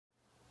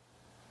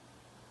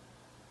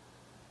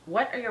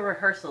What are your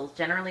rehearsals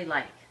generally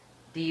like?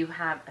 Do you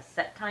have a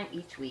set time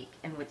each week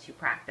in which you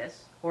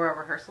practice, or are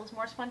rehearsals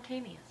more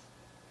spontaneous?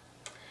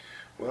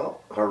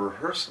 Well, our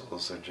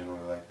rehearsals are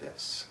generally like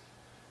this.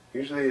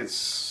 Usually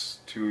it's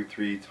 2 or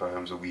 3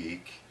 times a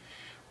week.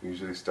 We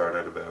usually start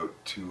at about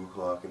 2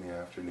 o'clock in the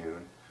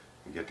afternoon.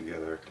 We get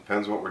together. It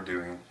depends what we're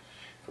doing.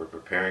 If we're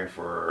preparing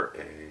for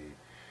a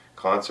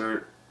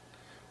concert,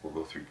 we'll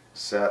go through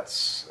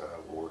sets.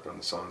 We'll work on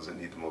the songs that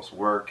need the most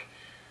work.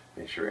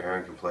 Make sure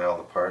Aaron can play all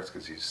the parts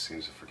because he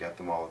seems to forget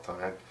them all the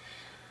time.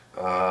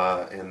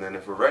 And then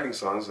if we're writing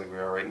songs like we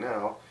are right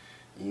now,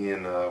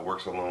 Ian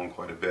works alone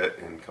quite a bit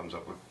and comes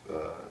up with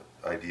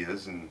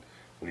ideas, and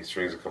when he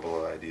strings a couple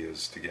of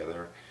ideas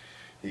together,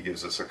 he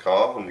gives us a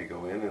call and we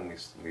go in and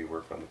we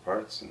work on the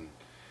parts, and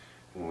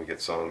when we get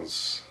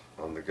songs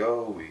on the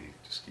go, we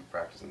just keep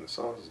practicing the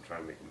songs and try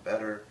to make them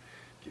better,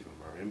 give them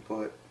our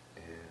input,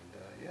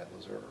 and yeah,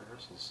 those are our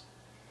rehearsals.